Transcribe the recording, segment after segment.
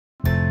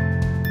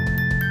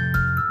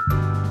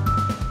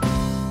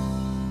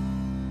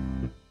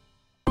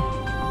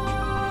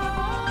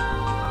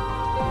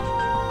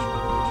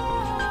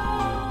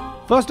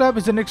First up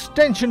is an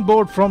extension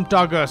board from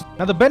Targus.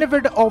 Now the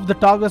benefit of the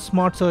Targus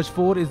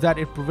SmartSurge4 is that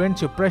it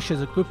prevents your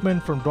precious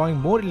equipment from drawing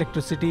more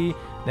electricity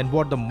than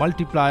what the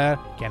multiplier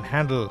can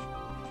handle.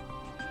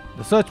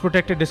 The surge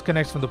protector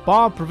disconnects from the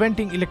power,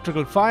 preventing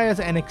electrical fires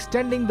and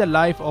extending the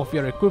life of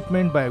your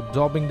equipment by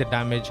absorbing the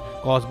damage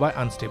caused by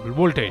unstable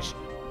voltage.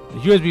 The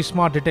USB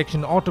Smart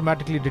Detection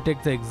automatically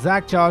detects the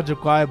exact charge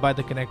required by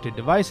the connected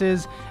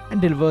devices and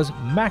delivers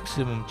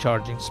maximum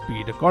charging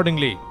speed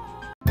accordingly.